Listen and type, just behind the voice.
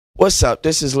What's up?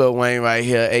 This is Lil Wayne right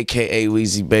here, aka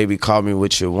Weezy Baby. Call me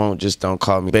what you want, just don't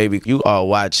call me baby. You are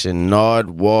watching Nard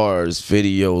Wars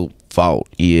Video Vault.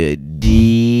 Yeah,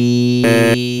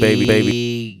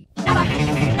 baby.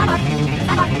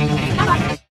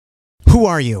 Who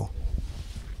are you?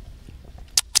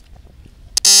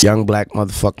 Young black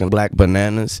motherfucking black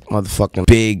bananas, motherfucking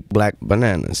big black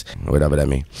bananas, whatever that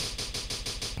means.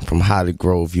 From Holly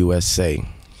Grove, USA.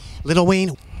 Lil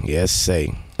Wayne, Yes,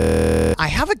 say. I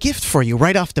have a gift for you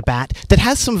right off the bat that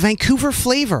has some Vancouver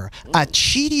flavor. A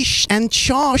cheesh and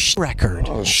chosh record.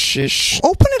 Oh, shish.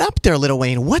 Open it up there, Lil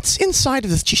Wayne. What's inside of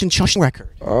this cheesh and chosh record?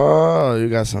 Oh, you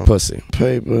got some pussy.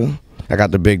 Paper. I got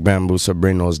the big bamboo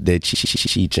sobrinos de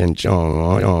cheesh and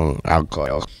chong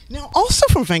alcohol. Now, also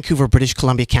from Vancouver, British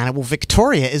Columbia, Canada, well,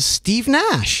 Victoria, is Steve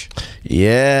Nash.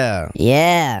 Yeah.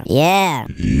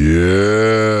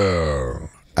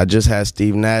 I just had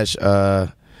Steve Nash.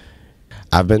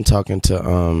 I've been talking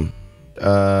to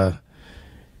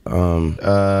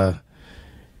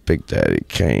Big Daddy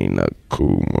Kane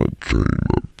Akuma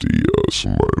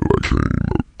somebody like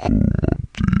Kane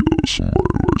Akuma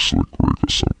somebody like Slick Rick or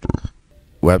something.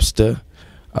 Webster,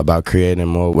 about creating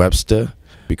more Webster,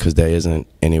 because there isn't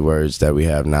any words that we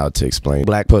have now to explain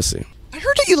black pussy. I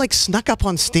heard that you like snuck up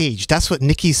on stage. That's what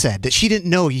Nikki said, that she didn't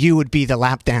know you would be the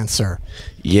lap dancer.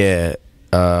 Yeah,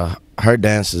 her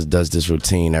dancers does this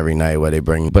routine every night where they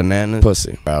bring banana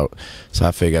pussy out. So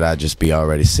I figured I'd just be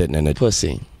already sitting in the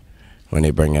pussy when they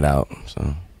bring it out.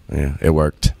 So yeah, it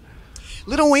worked.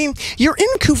 Lil Wayne, you're in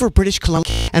Vancouver, British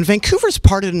Columbia, and Vancouver's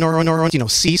part of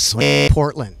the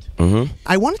Portland. Mm-hmm.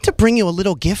 I wanted to bring you a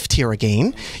little gift here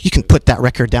again. You can put that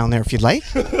record down there if you'd like.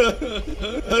 If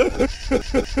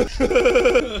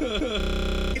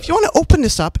you want to open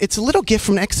this up, it's a little gift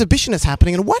from an exhibition that's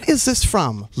happening. And what is this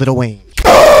from, Lil Wayne?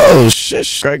 Oh,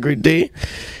 shish. Gregory D.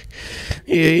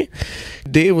 Yeah.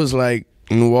 D was like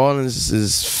New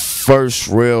Orleans' first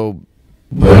real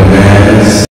bananas.